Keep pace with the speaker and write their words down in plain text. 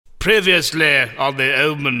Previously on the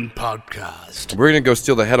Omen podcast. We're going to go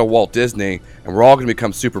steal the head of Walt Disney, and we're all going to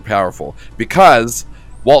become super powerful. Because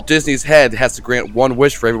Walt Disney's head has to grant one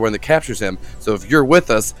wish for everyone that captures him. So if you're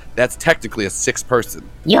with us, that's technically a sixth person.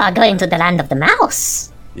 You are going to the land of the mouse.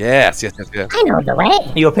 Yes. I know the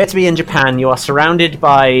way. You appear to be in Japan. You are surrounded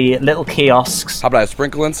by little kiosks. How about I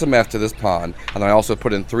sprinkle in some meth to this pond, and I also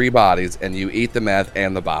put in 3 bodies, and you eat the meth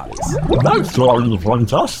and the bodies. That sounds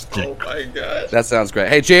fantastic. Oh my god. That sounds great.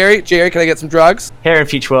 Hey, Jerry, can I get some drugs? Here in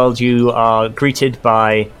Future World, you are greeted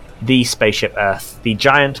by the Spaceship Earth, the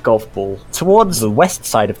giant golf ball. Towards the west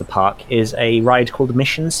side of the park is a ride called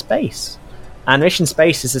Mission Space. And Mission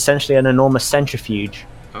Space is essentially an enormous centrifuge.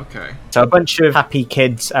 Okay. So a bunch of happy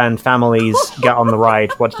kids and families get on the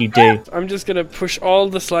ride. What do you do? I'm just gonna push all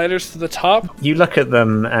the sliders to the top. You look at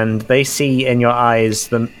them and they see in your eyes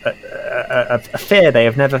a fear they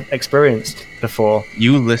have never experienced before.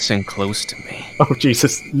 You listen close to me. Oh,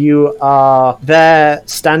 Jesus. You are there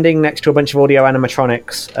standing next to a bunch of audio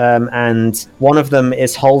animatronics, and one of them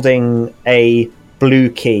is holding a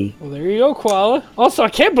blue key. Well, there you go, Koala. Also, I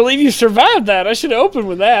can't believe you survived that. I should have opened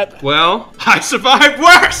with that. Well, I survived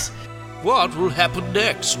worse! What will happen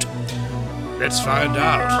next? Let's find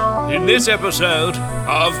out in this episode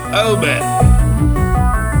of Omen.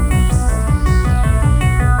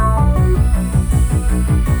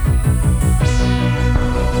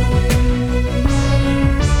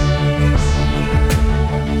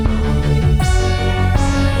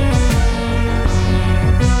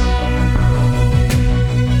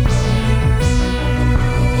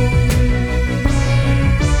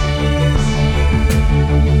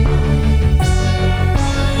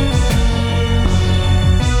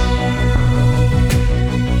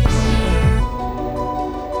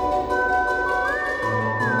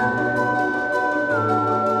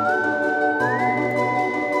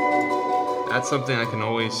 That's something I can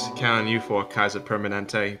always count on you for, Kaiser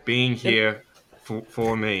Permanente. Being here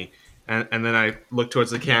for me. And then I look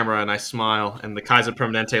towards the camera and I smile, and the Kaiser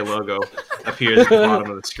Permanente logo appears at the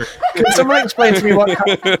bottom of the screen. Can someone explain to me what...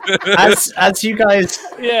 As you guys...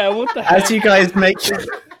 Yeah, what the heck? As you guys make...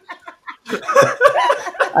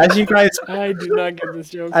 I do not get this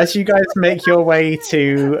joke. As you guys make your way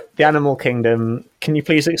to the Animal Kingdom, can you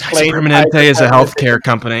please explain... Kaiser Permanente is a healthcare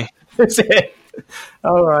company. Is it?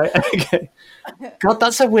 All right, okay. God,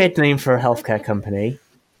 that's a weird name for a healthcare company.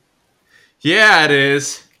 Yeah, it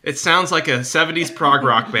is. It sounds like a 70s prog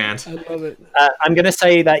rock band. I love it. I'm going to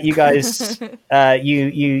say that you guys,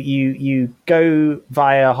 you go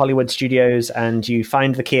via Hollywood Studios and you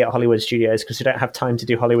find the key at Hollywood Studios because you don't have time to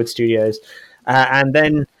do Hollywood Studios, and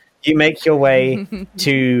then you make your way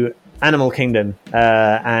to Animal Kingdom.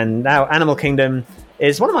 And now Animal Kingdom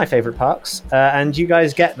is one of my favorite parks, and you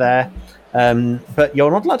guys get there. But you're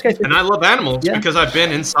not allowed to go through. And I love animals because I've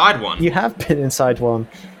been inside one. You have been inside one.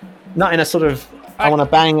 Not in a sort of, I want to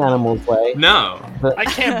bang animals way. No. But I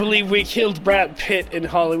can't believe we killed Brad Pitt in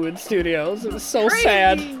Hollywood Studios. It was so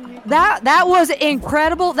sad. That was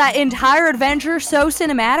incredible. That entire adventure, so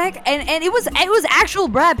cinematic, and it was actual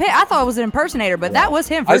Brad Pitt. I thought it was an impersonator, but that was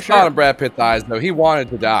him for I sure. saw in Brad Pitt's eyes, though. He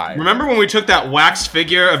wanted to die. Remember when we took that wax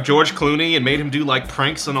figure of George Clooney and made him do like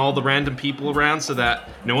pranks on all the random people around so that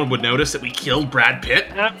no one would notice that we killed Brad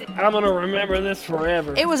Pitt? I'm gonna remember this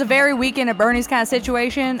forever. It was a very Weekend at Bernie's kind of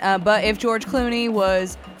situation. But if George Clooney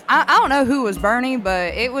was, I don't know who was Bernie,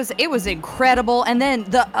 but it was incredible. And then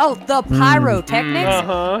the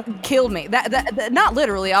pyrotechnics killed me. That not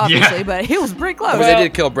literally, obviously, but it was pretty close. But they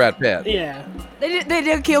did kill Brad Pitt. Yeah. They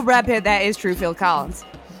did kill Brad Pitt. That is true, Phil Collins.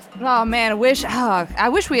 Oh man, I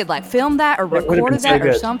wish we had like filmed that or recorded that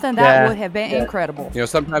or something. That would have been incredible. You know,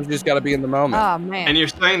 sometimes you just got to be in the moment. Oh man. And you're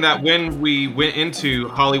saying that when we went into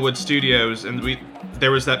Hollywood Studios and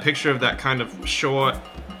there was that picture of that kind of short,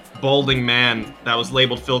 balding man that was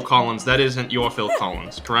labeled Phil Collins. That isn't your Phil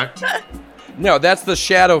Collins, correct? No, that's the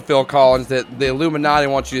shadow Phil Collins that the Illuminati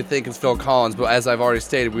wants you to think is Phil Collins. But as I've already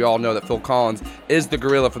stated, we all know that Phil Collins is the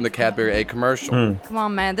gorilla from the Cadbury egg commercial. Come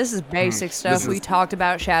on, man. This is basic stuff. We talked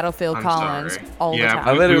about Shadow Phil Collins all the time.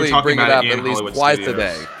 I literally we were bring it about up in at least Hollywood twice Studios. a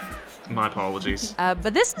day. My apologies.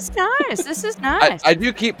 But this is nice. This is nice. I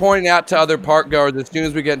do keep pointing out to other park goers as soon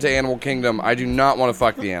as we get into Animal Kingdom, I do not want to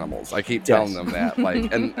fuck the animals. I keep telling them that.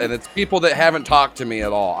 Like, and it's people that haven't talked to me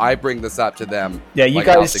at all. I bring this up to them. Yeah, you like,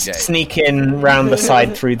 out guys the gate. sneak in round the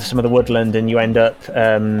side through some of the woodland, and you end up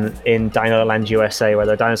in Dino Land USA, where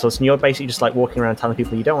there are dinosaurs, and you're basically just like walking around telling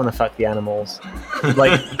people you don't want to fuck the animals.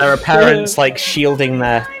 Like there are parents like shielding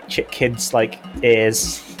their kids' like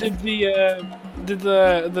ears. Did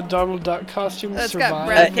the Donald Duck costume That's got survive?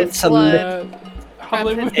 Brad Pitt's It's a blood.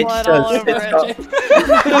 Probably with It blood does. all over It's it.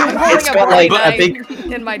 got- I'm holding It's a got, bright like, a light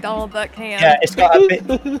big- in my Donald Duck hand. Yeah, it's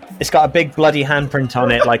got a big bloody handprint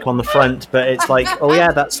on it, like on the front. But it's like, oh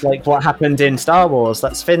yeah, that's like what happened in Star Wars.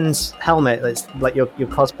 That's Finn's helmet. That's like you're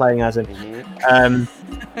cosplaying as him.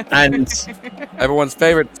 And Everyone's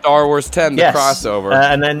favorite Star Wars 10, the yes, crossover.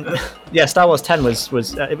 and then Star Wars 10 was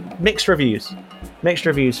mixed reviews. Mixed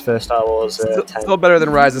reviews for Star Wars 10. Still better than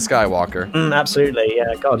Rise of Skywalker. Absolutely,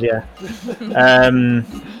 yeah, God, yeah.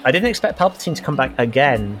 I didn't expect Palpatine to come back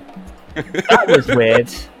again. That was weird.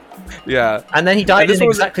 Yeah. And then he died this in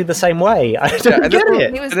was- exactly the same way. I don't and get this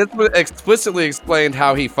it. He was, And it's explicitly explained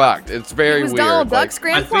how he fucked. It's very he was weird. Donald like- Duck's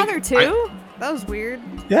grandfather, think too? That was weird.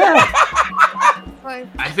 Yeah. Like,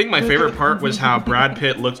 I think my favorite part was how Brad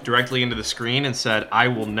Pitt looked directly into the screen and said, "I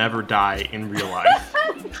will never die in real life."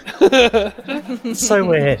 So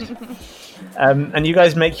weird. And you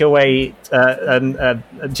guys make your way, and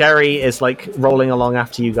Jerry is like rolling along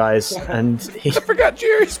after you guys, and he I forgot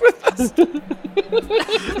Jerry's with us.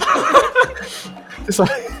 it's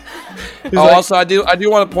like, he's Oh, like- also, I do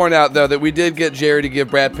want to point out though that we did get Jerry to give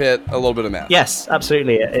Brad Pitt a little bit of meth. yes,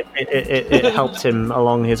 absolutely. It helped him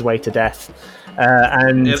along his way to death,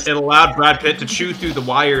 and It allowed Brad Pitt to chew through the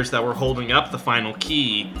wires that were holding up the final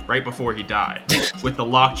key right before he died, with the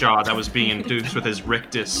lockjaw that was being induced with his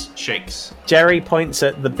rictus shakes. Jerry points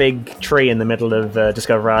at the big tree in the middle of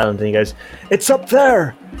Discovery Island, and he goes, "It's up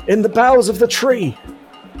there, in the boughs of the tree.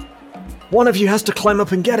 One of you has to climb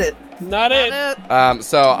up and get it." Not it.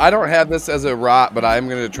 So I don't have this as a rot, but I'm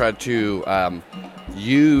going to try to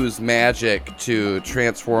use magic to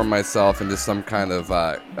transform myself into some kind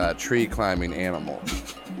of tree climbing animal.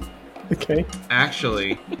 Okay.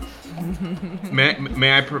 Actually, may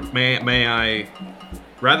I,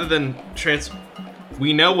 rather than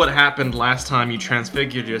we know what happened last time you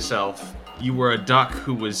transfigured yourself. You were a duck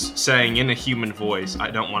who was saying in a human voice, "I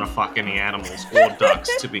don't want to fuck any animals or ducks,"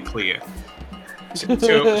 to be clear.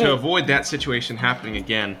 To avoid that situation happening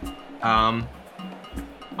again,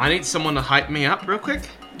 I need someone to hype me up real quick.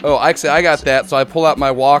 Oh, actually, I got that. So I pull out my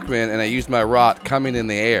Walkman and I use my rot, Coming in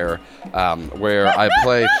the Air, where I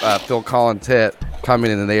play Phil Collins' hit "Coming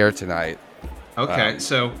in the Air Tonight." Okay,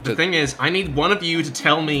 so the thing is, I need one of you to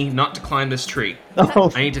tell me not to climb this tree. Oh.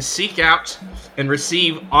 I need to seek out and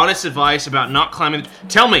receive honest advice about not climbing.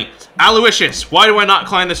 Tell me, Aloysius, why do I not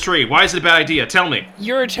climb this tree? Why is it a bad idea? Tell me.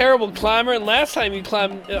 You're a terrible climber, and last time you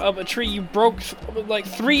climbed up a tree, you broke like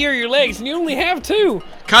 3 of your legs, and you only have 2.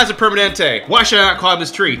 Kaiser Permanente, why should I not climb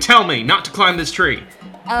this tree? Tell me not to climb this tree.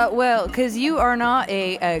 well, because you are not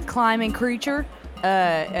a climbing creature,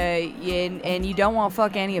 and you don't want to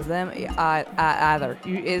fuck any of them either.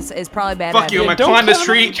 It's probably a bad. Fuck you, I'm Yeah, gonna don't climb this climb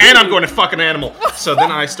tree, up the tree. and I'm going to fuck an animal. So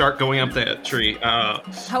then I start going up the tree.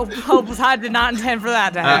 Hope I did not intend for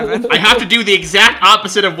that to happen. I have to do the exact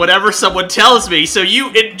opposite of whatever someone tells me, so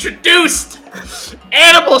you introduced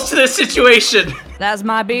animals to this situation! That's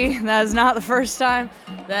my B. That is not the first time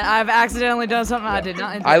that I've accidentally done something I did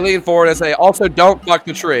not intend. I lean forward and say, "Also, don't fuck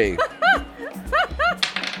the tree."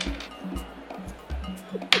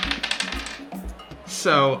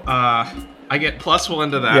 So, I get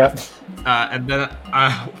 +1 to that. Yep. And then,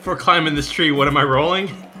 for climbing this tree, what am I rolling?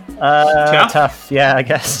 Tough? Tough. Yeah, I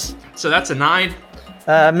guess. So that's a 9.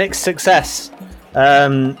 Mixed success. So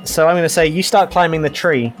I'm going to say you start climbing the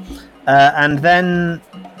tree, and then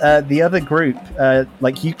the other group,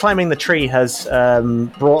 like you climbing the tree, has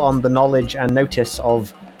brought on the knowledge and notice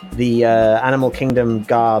of the Animal Kingdom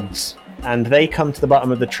guards, and they come to the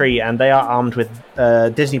bottom of the tree, and they are armed with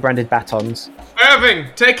Disney-branded batons. Irving!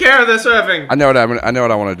 Take care of this, Irving! I know what I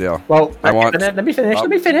want to do. Well, I want- let me finish. Oh. Let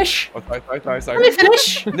me finish. Oh, sorry. Let me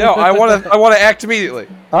finish. No, I want to act immediately.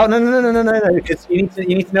 Oh no! Because you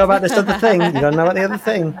need to know about this other thing. You gotta know about the other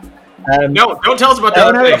thing. No, don't tell us about the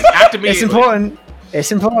other thing. Act immediately. It's important.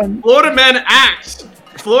 It's important. Florida men act!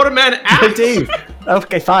 Florida men act! I do.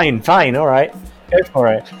 Okay, fine. All right, go for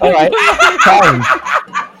it. All right,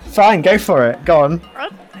 fine. Go for it. Go on.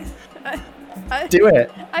 Do it.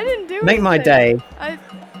 I didn't do it. Make my day.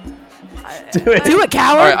 Do it. Do it,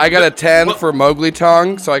 coward! All right, I got a 10 for Mowgli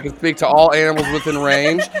tongue, so I can speak to all animals within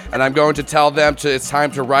range, and I'm going to tell them it's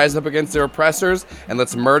time to rise up against their oppressors, and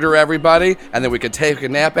let's murder everybody, and then we can take a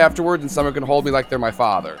nap afterwards, and someone can hold me like they're my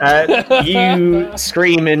father. You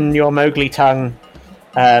scream in your Mowgli tongue,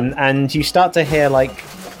 and you start to hear like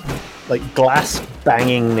glass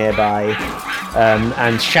banging nearby,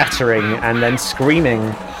 and shattering, and then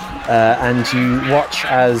screaming. And you watch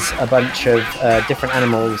as a bunch of different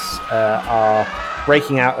animals are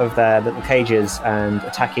breaking out of their little cages and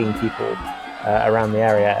attacking people around the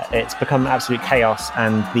area. It's become absolute chaos,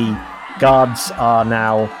 and the guards are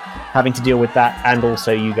now having to deal with that, and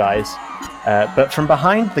also you guys. But from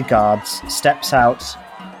behind the guards steps out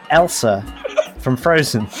Elsa from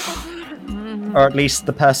Frozen, or at least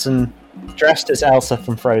the person dressed as Elsa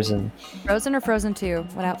from Frozen. Frozen or Frozen 2?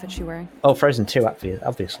 What outfit's she wearing? Oh, Frozen 2,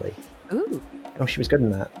 obviously. Ooh. Oh, she was good in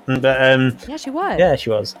that. But Yeah, she was. yeah, she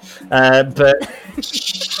was. But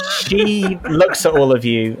she looks at all of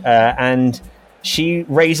you and she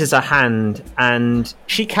raises a hand and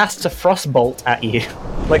she casts a frostbolt at you,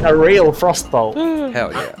 like a real frostbolt.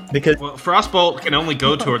 Hell yeah. Because Well, Frostbolt can only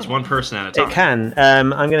go towards one person at a time. it can. I'm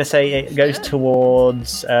going to say it goes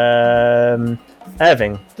towards Irving.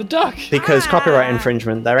 The duck. Because copyright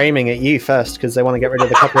infringement, they're aiming at you first because they want to get rid of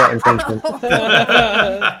the copyright infringement.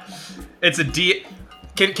 It's a D.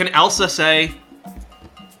 Can Elsa say?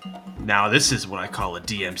 Now this is what I call a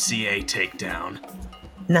DMCA takedown.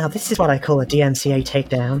 Now, this is what I call a DMCA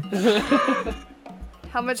takedown.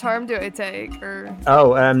 How much harm do I take? Or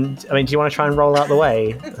I mean, do you want to try and roll out the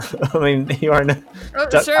way? I mean, you are in a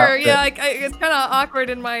duck sure, outfit. yeah. It's kind of awkward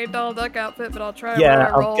in my Donald Duck outfit, but I'll try.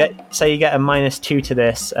 Yeah, I'll roll. say you get a -2 to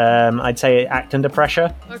this. I'd say act under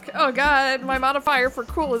pressure. Okay. Oh god, my modifier for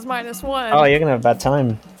cool is -1. Oh, you're gonna have a bad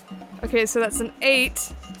time. Okay, so that's an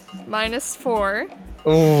 8 -4.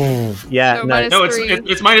 Ooh, yeah, So no. minus- No, Three.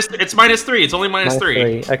 it's -3. It's only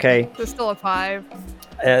 -3. Okay, So still a 5.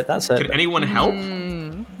 that's it. Can anyone help?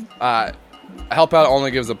 Help out only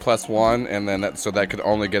gives a +1, and then that could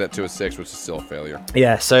only get it to a 6, which is still a failure.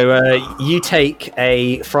 Yeah, so you take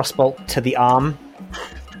a frostbolt to the arm,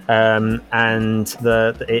 and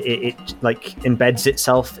it like embeds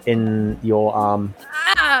itself in your arm.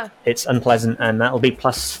 Ah! It's unpleasant, and that'll be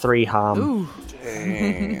 +3 harm. Ooh.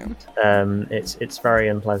 Damn. It's very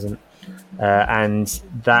unpleasant, and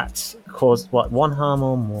that caused 1 harm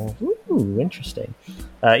or more. Ooh, interesting.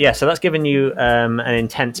 Yeah, so that's given you an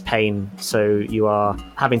intense pain, so you are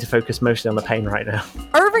having to focus mostly on the pain right now.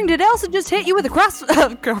 Irving, did Elsa just hit you with a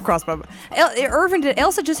crossbow? Irving, did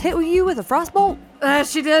Elsa just hit you with a frostbolt?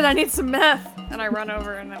 She did. I need some meth. And I run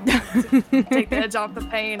over and I'm going to take the edge off the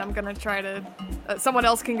pain. I'm going to try to... someone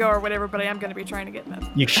else can go or whatever, but I am going to be trying to get meth.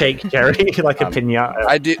 You shake Jerry like a pinata.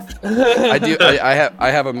 I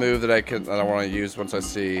have a move that I want to use once I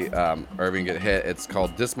see Irving get hit. It's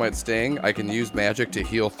called This Might Sting. I can use magic to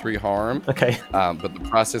heal 3 harm. Okay. But the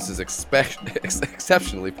process is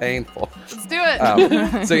exceptionally painful. Let's do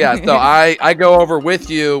it. So I go over with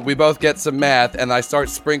you. We both get some meth, and I start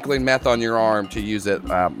sprinkling meth on your arm to use it.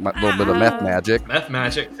 A little bit of meth magic. Meth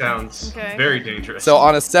magic sounds Okay. very dangerous. So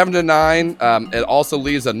on a 7 to 9, it also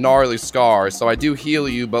leaves a gnarly scar. So I do heal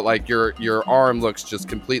you, but like your arm looks just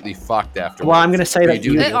completely fucked afterwards. Well, I'm going to say that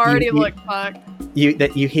It already looked fucked.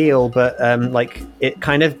 you heal, but like it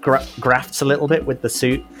kind of grafts a little bit with the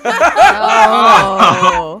suit,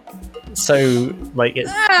 Oh. so like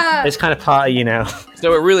it's kind of part of you now.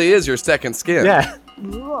 So it really is your second skin. Yeah.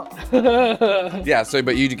 Yeah. So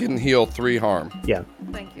but you can heal 3 harm. Yeah.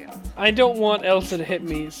 Thank you. I don't want Elsa to hit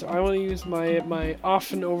me, so I want to use my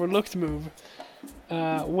often overlooked move.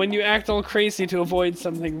 When you act all crazy to avoid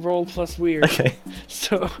something, roll plus weird. Okay.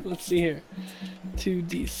 So let's see here.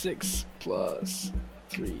 2d6 plus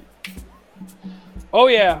 3. Oh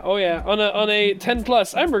yeah. On a 10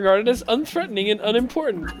 plus, I'm regarded as unthreatening and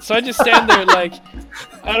unimportant. So I just stand there like,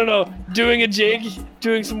 I don't know, doing a jig,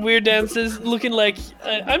 doing some weird dances, looking like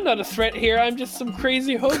I'm not a threat here. I'm just some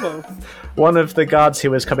crazy hobo. One of the guards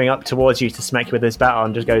who was coming up towards you to smack you with his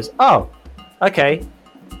baton just goes, "Oh, okay,"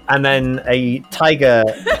 and then a tiger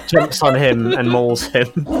jumps on him and mauls him.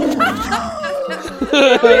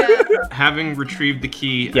 Having retrieved the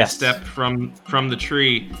key, Yes. I step from the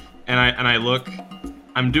tree, and I look.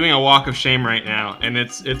 I'm doing a walk of shame right now, and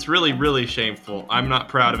it's really, really shameful. I'm not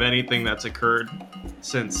proud of anything that's occurred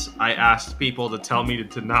since I asked people to tell me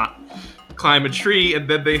to not climb a tree, and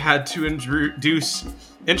then they had to introduce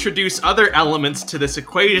other elements to this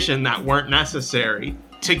equation that weren't necessary.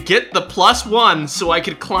 To get the +1 so I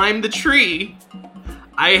could climb the tree,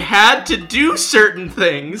 I had to do certain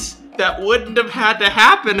things that wouldn't have had to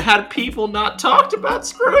happen had people not talked about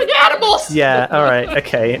screwing animals. Yeah, alright,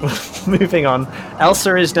 okay. Moving on.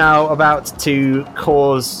 Elsa is now about to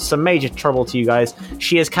cause some major trouble to you guys.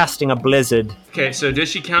 She is casting a blizzard. Okay, so does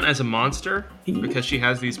she count as a monster? Because she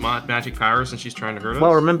has these magic powers and she's trying to hurt us?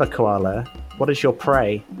 Well, remember, Koala, what is your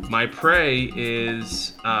prey? My prey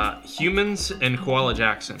is humans and Koala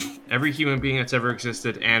Jackson. Every human being that's ever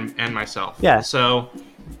existed and myself. Yeah. So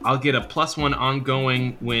I'll get a +1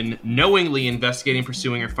 ongoing when knowingly investigating,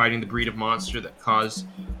 pursuing, or fighting the breed of monster that caused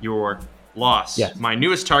your loss. Yeah. My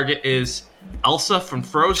newest target is Elsa from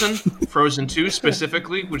Frozen, Frozen 2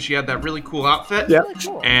 specifically, when she had that really cool outfit. Yeah. Really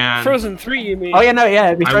cool. And Frozen 3, you mean? Oh yeah, no, yeah,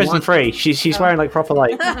 it'd be I Frozen want- 3. She's wearing like proper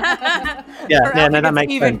like. Her Yeah, no, outfit that gets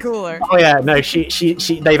makes even sense. cooler. Oh yeah, no, she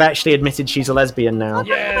they've actually admitted she's a lesbian now.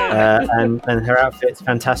 Yeah. And her outfit's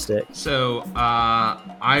fantastic. So,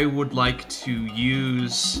 I would like to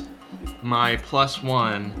use my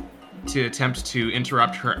 +1 to attempt to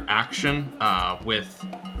interrupt her action with,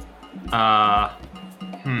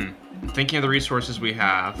 thinking of the resources we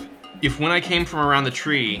have. If when I came from around the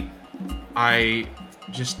tree, I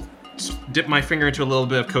just dipped my finger into a little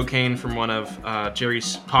bit of cocaine from one of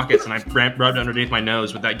Jerry's pockets and I rubbed underneath my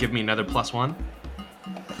nose, would that give me another +1?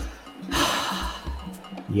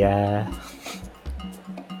 Yeah.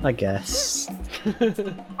 I guess.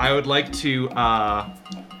 I would like to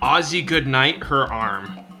Aussie Goodnight her arm,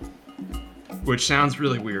 which sounds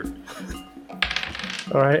really weird.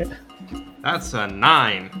 All right. That's a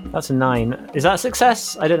 9. That's a 9. Is that a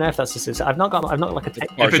success? I don't know if that's a success. I've not got like a.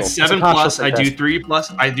 If it's 7 partial plus, I do success. 3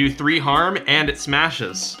 plus. I do 3 harm, and it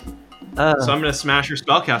smashes. So I'm gonna smash her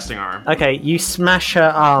spellcasting arm. Okay, you smash her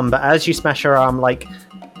arm, but as you smash her arm, like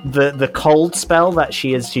the cold spell that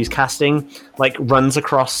she's casting, like runs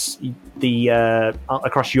across the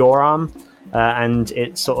across your arm, and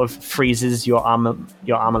it sort of freezes your arm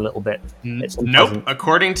a little bit. It's Nope. unpleasant.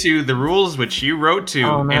 According to the rules which you wrote to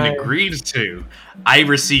Oh, no. and agreed to, I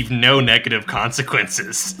receive no negative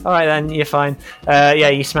consequences. All right, then you're fine. Yeah,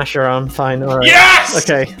 you smash her arm. Fine. All right. Yes!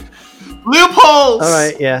 Okay. Loopholes! All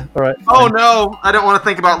right. Yeah. All right. Oh no! I don't want to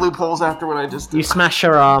think about loopholes after what I just did. You smash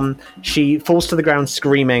her arm. She falls to the ground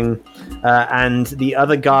screaming, and the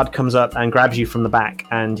other guard comes up and grabs you from the back,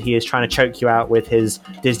 and he is trying to choke you out with his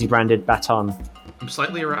Disney-branded baton. I'm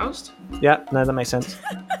slightly aroused. Yeah, no, that makes sense.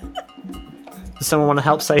 Does someone want to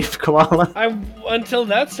help save Koala? Until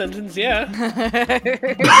that sentence, yeah.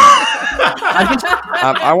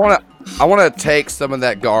 I want to take some of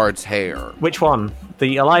that guard's hair. Which one?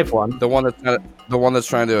 The alive one? The one that's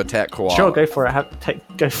trying to attack Koala. Sure, go for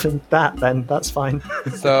it. Go for that then. That's fine.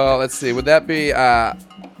 So let's see. Would that be I'm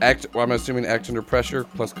assuming act under pressure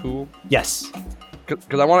plus cool? Yes.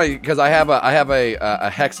 Because I have a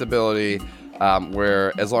hex ability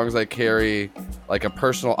where as long as I carry like a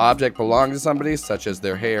personal object belonging to somebody, such as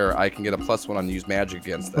their hair, I can get a +1 on use magic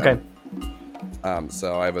against them. Okay.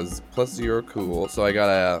 So I was +0 cool. So I got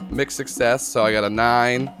a mixed success. So I got a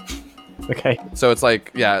 9. Okay. So it's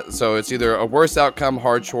like, yeah, so it's either a worse outcome,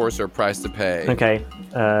 hard choice, or price to pay. Okay.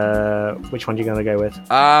 Which one are you going to go with?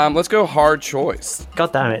 Let's go hard choice.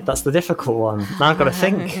 God damn it, that's the difficult one. Now I've got to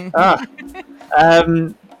think.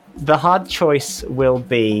 The hard choice will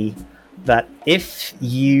be that if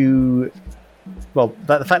you... Well,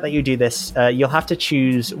 the fact that you do this, you'll have to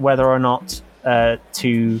choose whether or not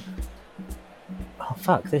to... Oh,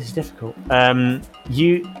 fuck, this is difficult.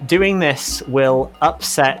 You doing this will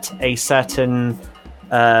upset a certain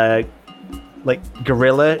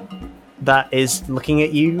gorilla that is looking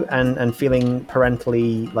at you and feeling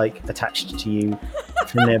parentally attached to you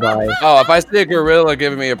from nearby. Oh, if I see a gorilla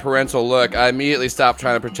giving me a parental look, I immediately stop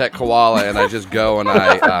trying to protect Koala and I just go and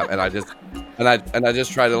I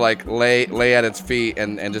just try to lay at its feet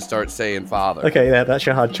and just start saying father. Okay, yeah, that's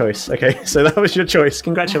your hard choice. Okay, so that was your choice.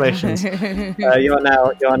 Congratulations. You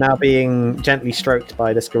are now being gently stroked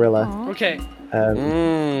by this gorilla. Okay.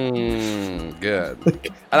 Good.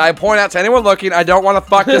 And I point out to anyone looking, I don't want to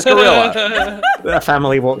fuck this gorilla. A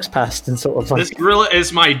family walks past and sort of This gorilla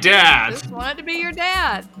is my dad. Just wanted to be your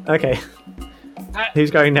dad. Okay.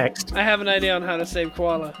 Who's going next? I have an idea on how to save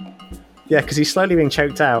Koala. Yeah, because he's slowly being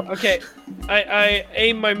choked out. Okay, I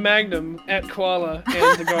aim my magnum at Koala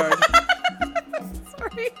and the guard.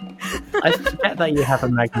 Sorry. I forget that you have a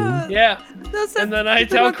magnum. Yeah. And then I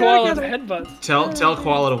tell Koala to headbutt. Tell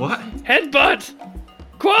Koala to what? Headbutt!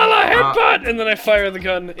 Koala, headbutt! And then I fire the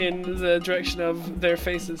gun in the direction of their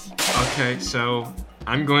faces. Okay, so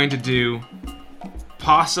I'm going to do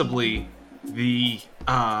possibly the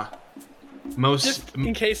most Just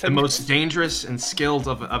in case the most dangerous and skilled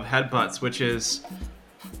of headbutts, which is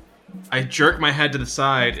I jerk my head to the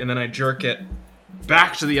side and then I jerk it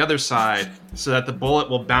back to the other side so that the bullet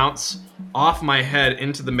will bounce off my head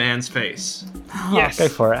into the man's face. Yes. Go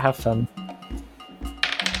for it. Have fun.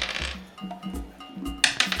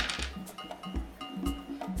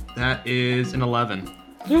 That is an 11.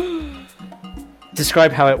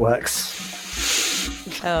 Describe how it works.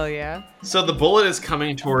 Hell yeah. So the bullet is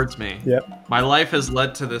coming towards me. Yep. My life has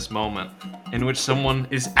led to this moment in which someone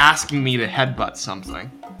is asking me to headbutt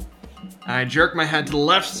something. And I jerk my head to the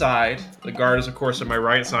left side. The guard is, of course, on my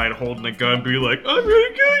right side holding a gun, being like, I'm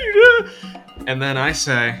gonna kill you now. And then I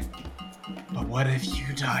say, but what if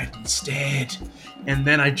you died instead? And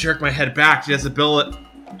then I jerk my head back as the bullet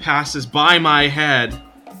passes by my head,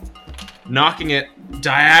 knocking it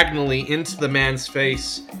diagonally into the man's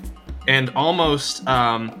face, and almost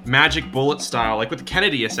magic bullet style, like with the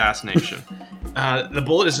Kennedy assassination. The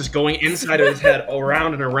bullet is just going inside of his head,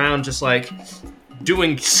 around and around, just like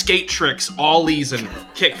doing skate tricks, ollies, and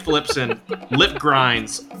kick flips, and lip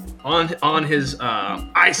grinds on his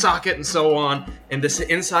eye socket and so on. And this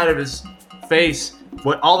inside of his face,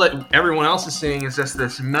 all that everyone else is seeing is just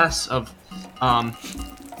this mess of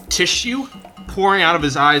tissue pouring out of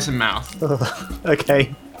his eyes and mouth.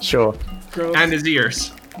 Okay, sure. Gross. And his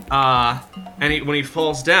ears. When he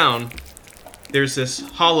falls down, there's this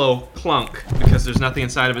hollow clunk because there's nothing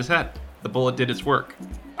inside of his head. The bullet did its work.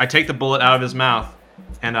 I take the bullet out of his mouth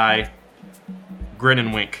and I grin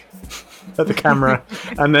and wink at the camera,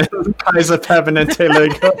 and then Kaiser Permanente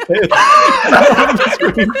logo.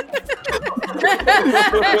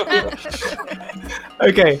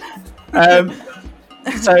 Okay,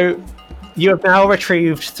 so you have now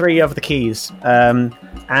retrieved 3 of the keys,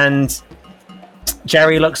 and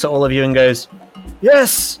Jerry looks at all of you and goes,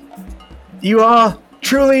 "Yes, you are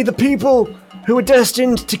truly the people who are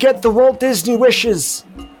destined to get the Walt Disney wishes.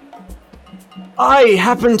 I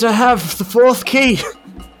happen to have the 4th key."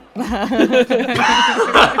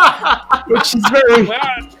 Which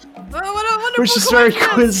is very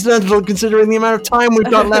coincidental considering the amount of time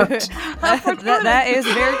we've got left. that is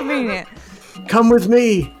very convenient. Come with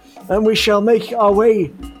me, and we shall make our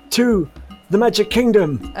way to the Magic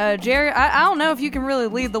Kingdom. Jerry, I don't know if you can really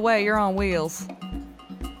lead the way. You're on wheels.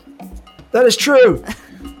 That is true.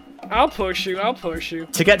 I'll push you.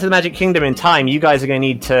 To get to the Magic Kingdom in time, you guys are going to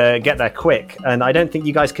need to get there quick, and I don't think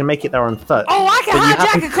you guys can make it there on foot. Oh, I can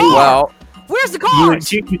hijack a car! Well, where's the car?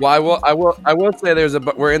 I will say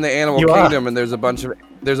we're in the animal kingdom, and there's a bunch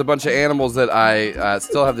of animals that I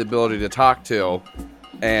still have the ability to talk to,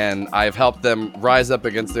 and I've helped them rise up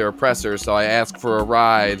against their oppressors. So I ask for a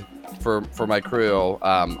ride for my crew.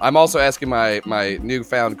 I'm also asking my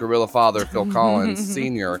newfound gorilla father, Phil Collins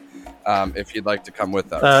Sr., if you'd like to come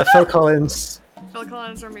with us. Phil Collins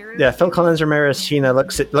Ramirez. Yeah, Phil Collins Ramirez Sheena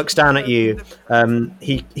looks down at you.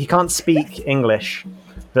 He can't speak English,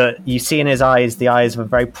 but you see in his eyes the eyes of a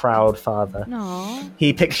very proud father. Aww.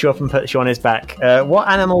 He picks you up and puts you on his back. What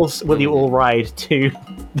animals will you all ride to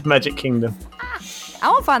the Magic Kingdom? I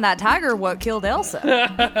want to find that tiger what killed Elsa.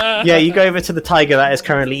 Yeah, you go over to the tiger that is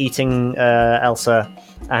currently eating Elsa,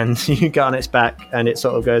 and you get on its back, and it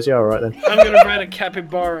sort of goes, "Yeah, all right then." I'm gonna ride a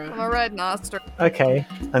capybara. I'm gonna ride an ostrich. Okay,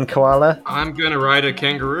 and koala? I'm gonna ride a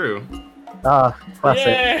kangaroo. Ah,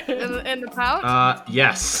 classic. Yeah. In the pouch?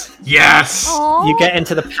 Yes. Yes! Aww. You get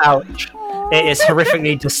into the pouch. It is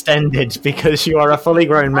horrifically distended because you are a fully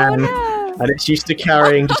grown man. And it's used to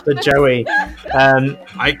carrying just a Joey.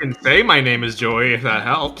 I can say my name is Joey if that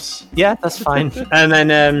helps. Yeah, that's fine. And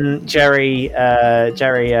then Jerry. I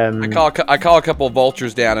call a couple of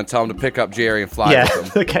vultures down and tell them to pick up Jerry and fly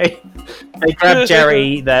with them. Okay. They grab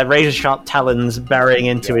Jerry, their razor-sharp talons burying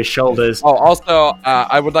into his shoulders. Oh, also,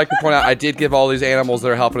 I would like to point out I did give all these animals that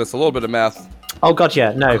are helping us a little bit of meth. Oh god,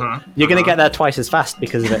 yeah, no. You're going to get there twice as fast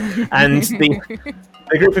because of it. And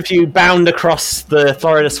the group of you bound across the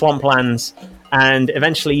Florida swamplands, and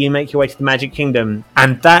eventually you make your way to the Magic Kingdom.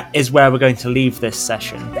 And that is where we're going to leave this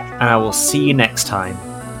session. And I will see you next time.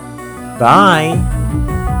 Bye!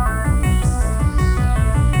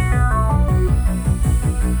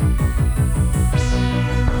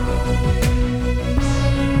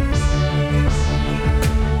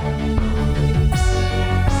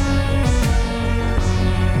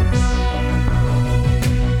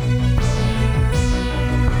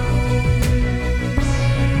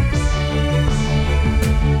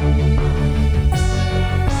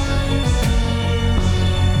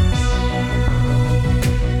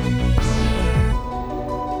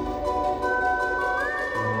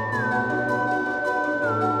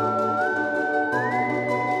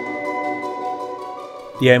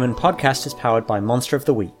 The Omen podcast is powered by Monster of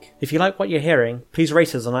the Week. If you like what you're hearing, please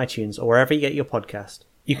rate us on iTunes or wherever you get your podcast.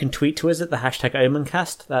 You can tweet to us at the hashtag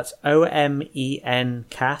OmenCast, that's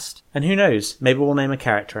OMENcast, and who knows, maybe we'll name a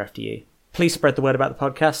character after you. Please spread the word about the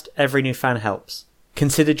podcast, every new fan helps.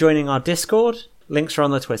 Consider joining our Discord, links are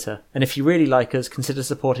on the Twitter, and if you really like us, consider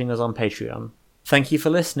supporting us on Patreon. Thank you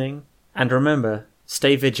for listening, and remember,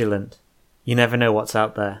 stay vigilant. You never know what's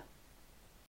out there.